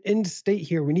more in state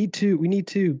here. We need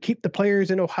to keep the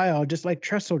players in Ohio, just like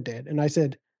Tressel did. And I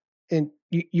said, and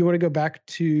you want to go back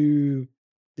to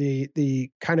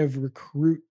the kind of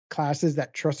recruit classes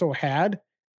that Tressel had,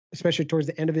 especially towards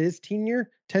the end of his tenure?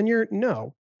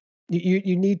 No,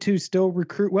 you need to still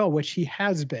recruit well, which he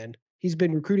has been. He's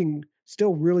been recruiting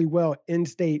still really well in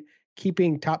state,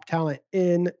 keeping top talent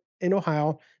in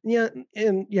Ohio. Yeah,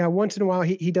 and once in a while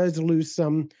he does lose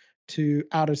some to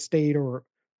out of state or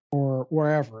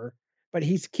wherever, but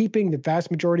he's keeping the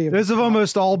vast majority of. Those have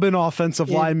almost all been offensive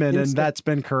linemen, and that's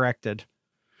been corrected.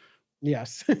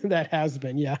 Yes, that has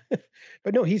been, yeah.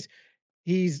 But no, he's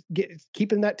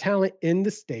keeping that talent in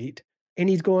the state, and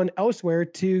he's going elsewhere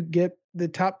to get the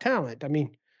top talent. I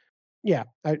mean, yeah,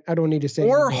 I don't need to say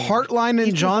more Hartline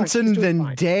and Johnson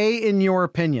than Day, in your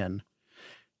opinion.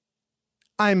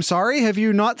 I'm sorry, have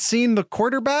you not seen the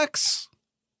quarterbacks?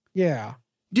 Yeah.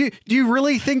 Do you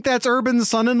really think that's Urban's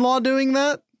son-in-law doing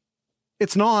that?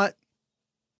 It's not.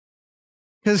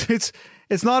 Because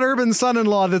it's not Urban's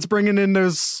son-in-law that's bringing in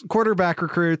those quarterback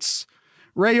recruits.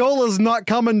 Rayola's not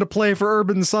coming to play for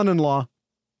Urban's son-in-law.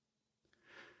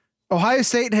 Ohio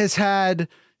State has had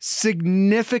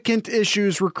significant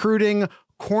issues recruiting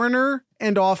corner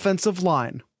and offensive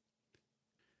line.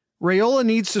 Rayola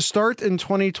needs to start in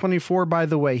 2024, by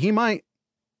the way. He might.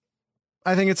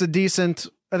 I think it's a decent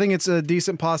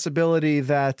possibility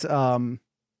that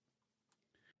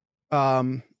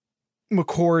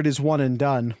McCord is one and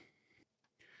done.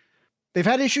 They've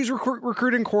had issues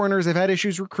recruiting corners. They've had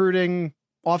issues recruiting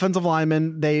offensive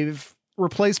linemen. They've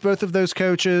replaced both of those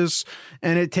coaches,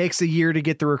 and it takes a year to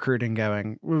get the recruiting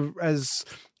going. As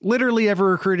literally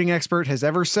every recruiting expert has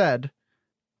ever said,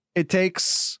 it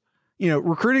takes,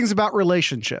 recruiting's about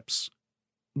relationships.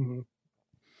 Mm-hmm.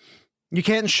 You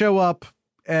can't show up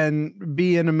and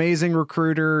be an amazing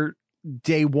recruiter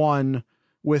day one,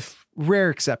 with rare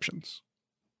exceptions.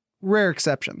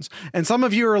 And some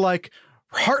of you are like,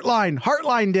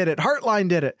 Hartline did it.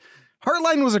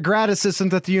 Hartline was a grad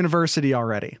assistant at the university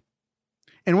already.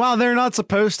 And while they're not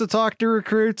supposed to talk to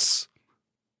recruits,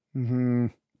 be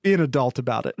an adult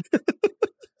about it.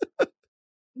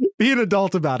 Be an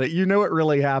adult about it. You know it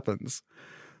really happens.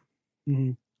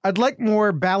 Mm-hmm. I'd like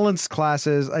more balanced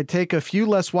classes. I'd take a few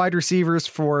less wide receivers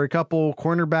for a couple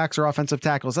cornerbacks or offensive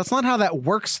tackles. That's not how that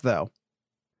works, though.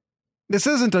 This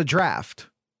isn't a draft.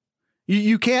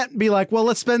 You can't be like, well,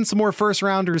 let's spend some more first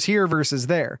rounders here versus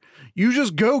there. You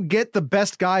just go get the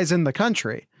best guys in the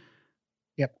country.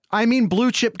 Yep. I mean,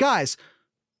 blue chip guys.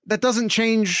 That doesn't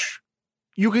change.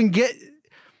 That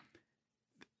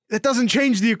doesn't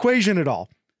change the equation at all.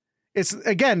 It's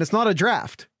not a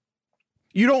draft.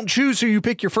 You don't choose who you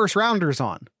pick your first rounders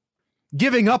on.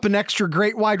 Giving up an extra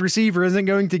great wide receiver isn't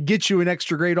going to get you an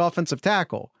extra great offensive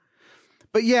tackle.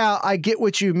 But yeah, I get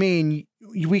what you mean.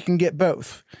 We can get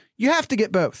both. You have to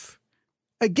get both.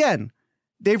 Again,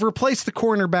 they've replaced the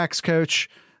cornerbacks coach.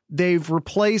 They've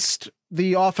replaced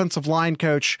the offensive line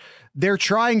coach. They're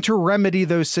trying to remedy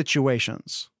those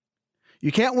situations.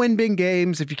 You can't win big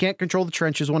games if you can't control the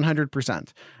trenches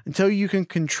 100%. Until you can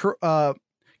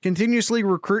continuously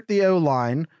recruit the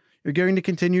O-line, you're going to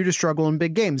continue to struggle in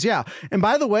big games. Yeah. And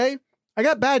by the way, I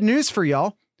got bad news for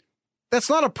y'all. That's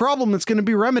not a problem that's going to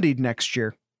be remedied next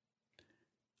year.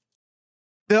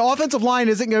 The offensive line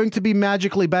isn't going to be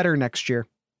magically better next year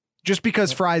just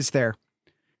because Fry's there.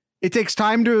 It takes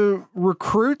time to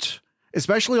recruit,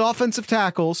 especially offensive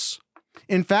tackles.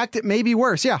 In fact, it may be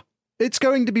worse. Yeah, it's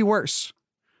going to be worse.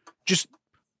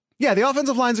 The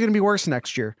offensive line is going to be worse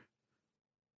next year.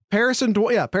 Paris and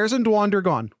Dwander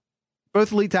gone.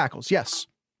 Both elite tackles. Yes.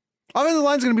 Offensive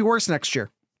line is going to be worse next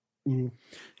year. Mm-hmm.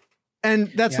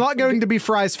 And that's not going to be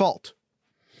Fry's fault.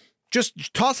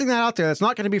 Just tossing that out there. That's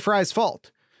not going to be Fry's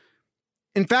fault.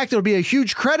 In fact, it'll be a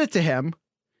huge credit to him.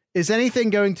 Is anything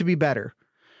going to be better?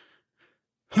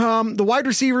 The wide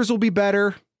receivers will be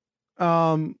better.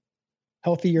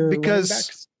 Healthier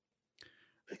because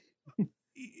running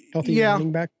backs. Healthier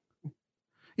running back.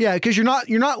 Yeah, because you're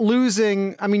not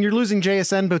losing. I mean, you're losing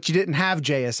JSN, but you didn't have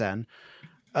JSN.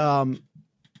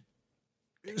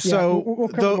 So we'll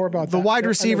cover more about the that. wide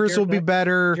receivers will be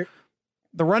better.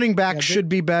 The running back should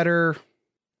be better.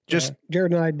 Just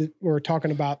Jared and I were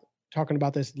talking about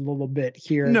this a little bit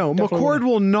here. No, McCord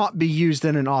will not be used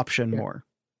in an option more.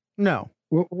 No,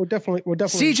 we'll definitely.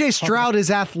 CJ Stroud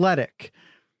is athletic.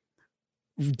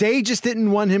 Day just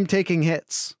didn't want him taking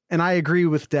hits, and I agree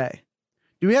with Day.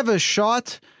 Do we have a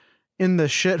shot in the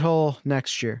shithole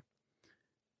next year?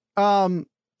 I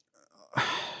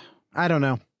don't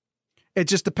know. It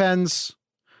just depends.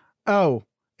 Oh,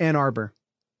 Ann Arbor.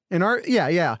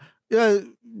 Yeah.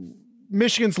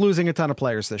 Michigan's losing a ton of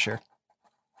players this year.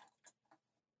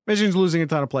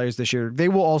 They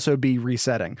will also be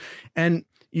resetting. And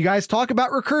you guys talk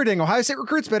about recruiting. Ohio State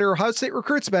recruits better.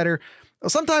 Well,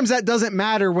 sometimes that doesn't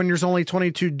matter when there's only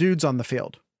 22 dudes on the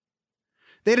field.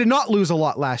 They did not lose a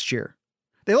lot last year.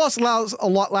 They lost a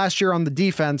lot last year on the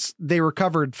defense. They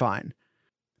recovered fine.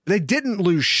 They didn't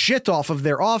lose shit off of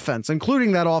their offense,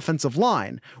 including that offensive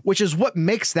line, which is what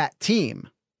makes that team.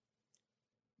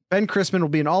 Ben Chrisman will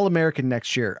be an All-American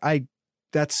next year.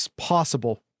 That's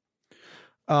possible.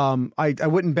 I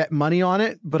wouldn't bet money on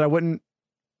it, but I wouldn't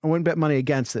bet money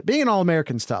against it. Being an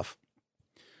All-American's tough.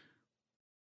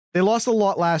 They lost a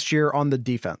lot last year on the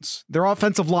defense. Their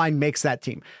offensive line makes that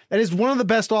team. That is one of the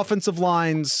best offensive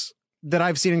lines that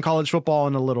I've seen in college football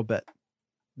in a little bit.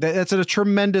 That's a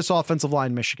tremendous offensive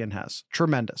line Michigan has.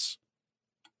 Tremendous.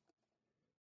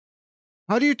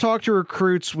 How do you talk to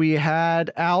recruits we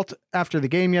had out after the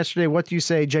game yesterday? What do you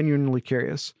say? Genuinely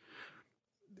curious.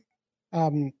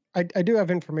 I do have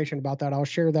information about that. I'll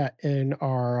share that in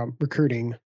our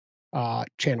recruiting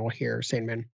channel here,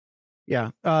 Sandman.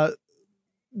 Yeah.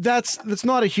 That's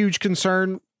not a huge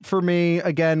concern for me.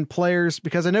 Again, players,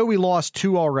 because I know we lost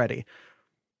 2 already.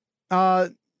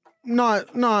 Not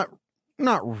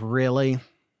really.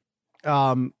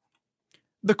 The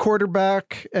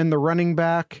quarterback and the running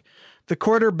back. The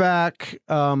quarterback,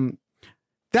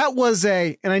 that was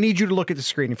and I need you to look at the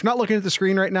screen. If you're not looking at the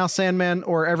screen right now, Sandman,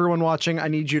 or everyone watching, I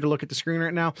need you to look at the screen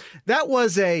right now. That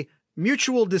was a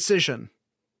mutual decision.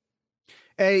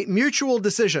 And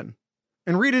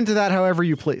read into that however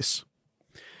you please.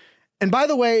 And by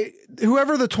the way,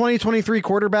 whoever the 2023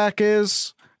 quarterback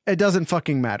is, it doesn't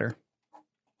fucking matter.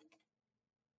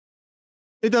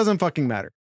 It doesn't fucking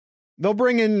matter. They'll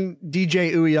bring in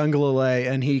DJ Uiagalelei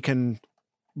and he can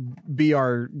be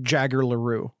our Jagger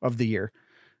LaRue of the year.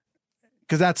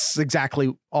 Because that's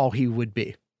exactly all he would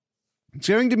be. It's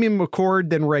going to be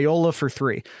McCord, then Raiola for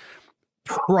 3.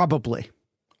 Probably.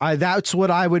 That's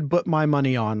what I would put my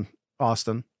money on,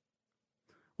 Austin.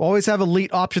 We'll always have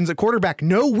elite options at quarterback.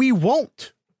 No, we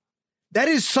won't. That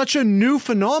is such a new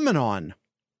phenomenon.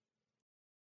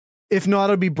 If not,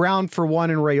 it'll be Brown for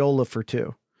 1 and Raiola for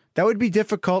 2. That would be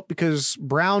difficult because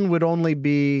Brown would only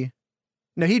be...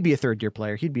 No, he'd be a third-year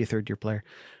player.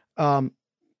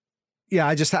 Yeah,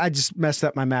 I just messed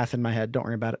up my math in my head. Don't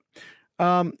worry about it.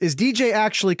 Is DJ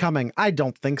actually coming? I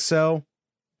don't think so.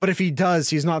 But if he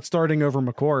does, he's not starting over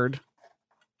McCord.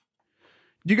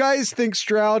 Do you guys think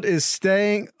Stroud is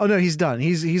staying? Oh, no, he's done.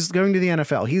 He's going to the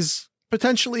NFL. He's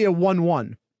potentially a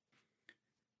 1-1.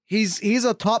 He's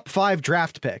a top 5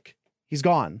 draft pick. He's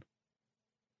gone.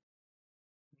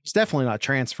 He's definitely not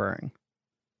transferring.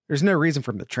 There's no reason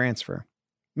for him to transfer.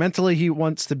 Mentally, he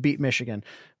wants to beat Michigan.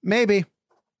 Maybe.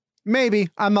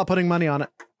 I'm not putting money on it.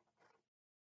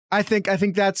 I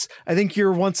think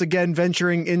you're once again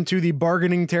venturing into the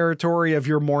bargaining territory of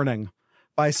your mourning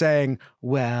by saying,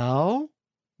 well,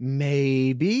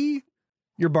 maybe.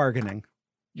 You're bargaining.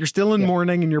 You're still in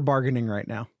mourning and you're bargaining right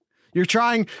now. You're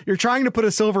trying to put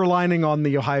a silver lining on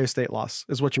the Ohio State loss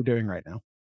is what you're doing right now.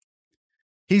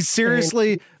 He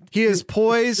is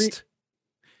poised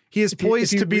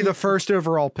to be the first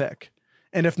overall pick.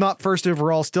 And if not first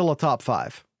overall, still a top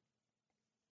 5.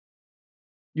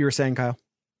 You were saying, Kyle?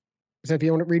 So if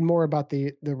you want to read more about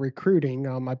the recruiting,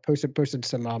 I posted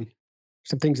some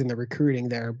things in the recruiting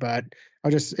there, but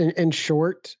I'll just in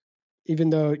short, even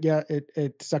though,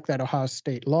 it sucked that Ohio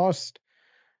State lost,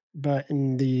 but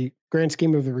in the grand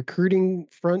scheme of the recruiting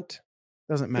front,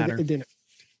 doesn't matter. It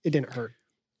didn't hurt.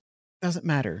 Doesn't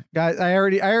matter. Guys, I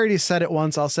already said it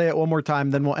once. I'll say it one more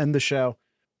time, then we'll end the show.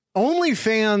 Only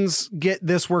fans get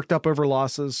this worked up over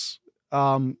losses.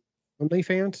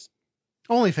 OnlyFans?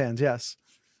 OnlyFans, yes.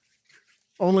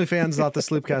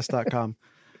 OnlyFans.thesloopcast.com.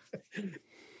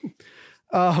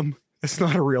 It's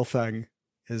not a real thing,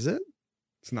 is it?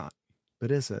 It's not,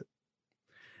 but is it?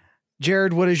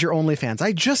 Jared, what is your OnlyFans?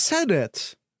 I just said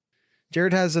it.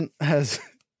 Jared has,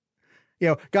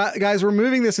 guys, we're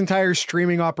moving this entire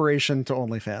streaming operation to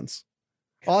OnlyFans.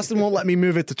 Austin won't let me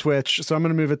move it to Twitch, so I'm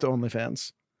going to move it to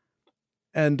OnlyFans.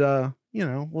 And,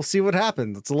 we'll see what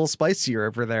happens. It's a little spicier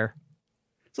over there.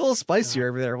 We'll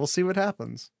see what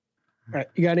happens. All right.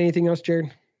 You got anything else,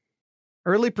 Jared?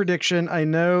 Early prediction. I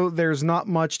know there's not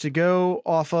much to go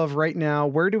off of right now.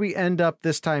 Where do we end up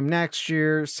this time next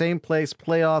year? Same place,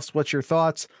 playoffs. What's your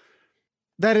thoughts?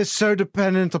 That is so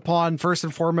dependent upon, first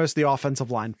and foremost, the offensive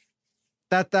line.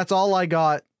 That's all I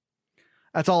got.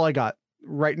 That's all I got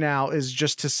right now, is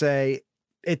just to say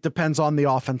it depends on the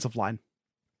offensive line.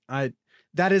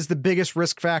 That is the biggest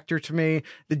risk factor to me.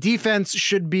 The defense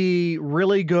should be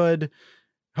really good.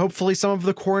 Hopefully some of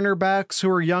the cornerbacks who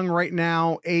are young right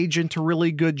now age into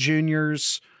really good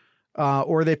juniors,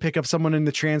 or they pick up someone in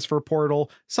the transfer portal,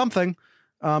 something,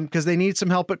 because they need some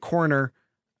help at corner.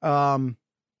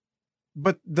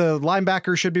 But the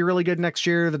linebacker should be really good next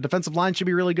year. The defensive line should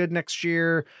be really good next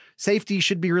year. Safety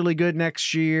should be really good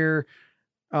next year.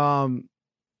 I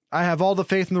have all the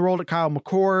faith in the world at Kyle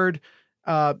McCord.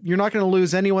 You're not going to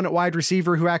lose anyone at wide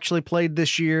receiver who actually played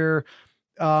this year.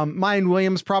 Mayan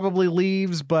Williams probably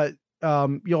leaves, but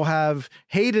you'll have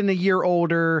Hayden a year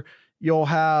older. You'll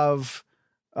have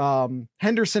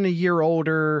Henderson a year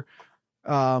older.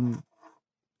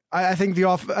 I think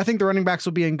the running backs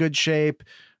will be in good shape.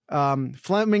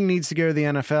 Fleming needs to go to the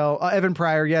NFL. Evan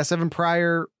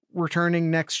Pryor returning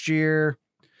next year.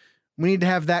 We need to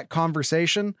have that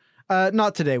conversation.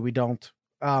 Not today. We don't.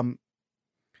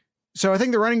 So I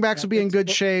think the running backs will be in good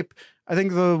shape. I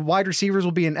think the wide receivers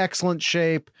will be in excellent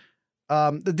shape.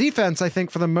 The defense, I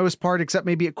think for the most part, except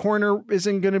maybe at corner,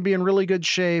 isn't going to be in really good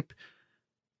shape.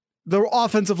 The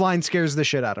offensive line scares the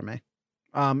shit out of me.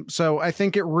 So I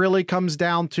think it really comes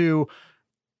down to,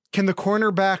 can the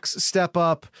cornerbacks step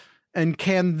up and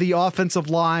can the offensive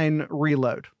line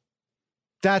reload?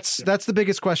 That's the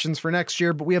biggest questions for next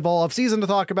year, but we have all of season to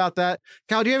talk about that.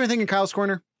 Kyle, do you have anything in Kyle's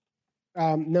corner?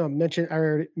 No, I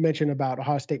already mentioned about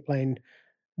Ohio State playing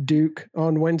Duke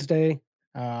on Wednesday.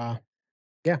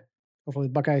 Hopefully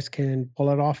the Buckeyes can pull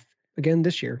it off again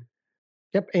this year.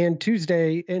 Yep. And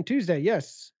Tuesday,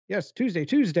 yes,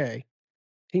 Tuesday.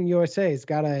 Team USA's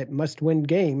got a must-win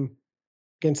game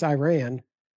against Iran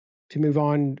to move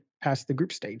on past the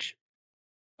group stage.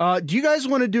 Do you guys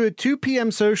want to do a 2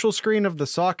 p.m. social screen of the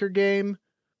soccer game,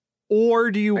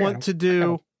 or do you want to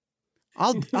do?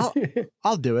 I'll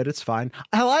do it. It's fine.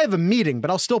 Hell, I have a meeting,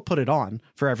 but I'll still put it on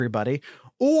for everybody.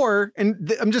 Or,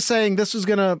 I'm just saying this is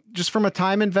gonna, just from a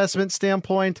time investment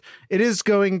standpoint, it is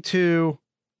going to.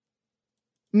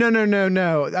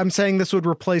 No. I'm saying this would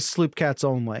replace Sloop Cats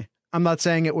only. I'm not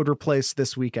saying it would replace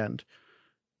this weekend.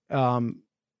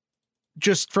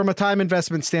 Just from a time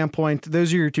investment standpoint,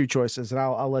 those are your two choices, and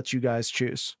I'll let you guys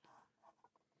choose.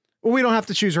 Well, we don't have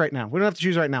to choose right now.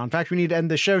 In fact, we need to end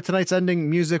the show. Tonight's ending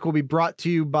music will be brought to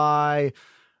you by,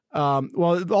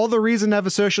 all the reason to have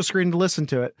a social screen to listen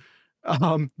to it.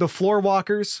 The Floor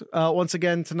Walkers. Once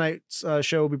again, tonight's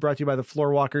show will be brought to you by the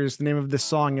Floor Walkers. The name of this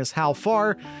song is How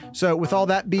Far. So with all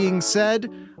that being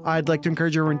said, I'd like to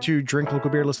encourage everyone to drink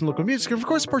local beer, listen to local music, and of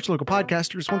course support your local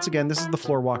podcasters. Once again, this is the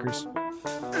Floor Walkers.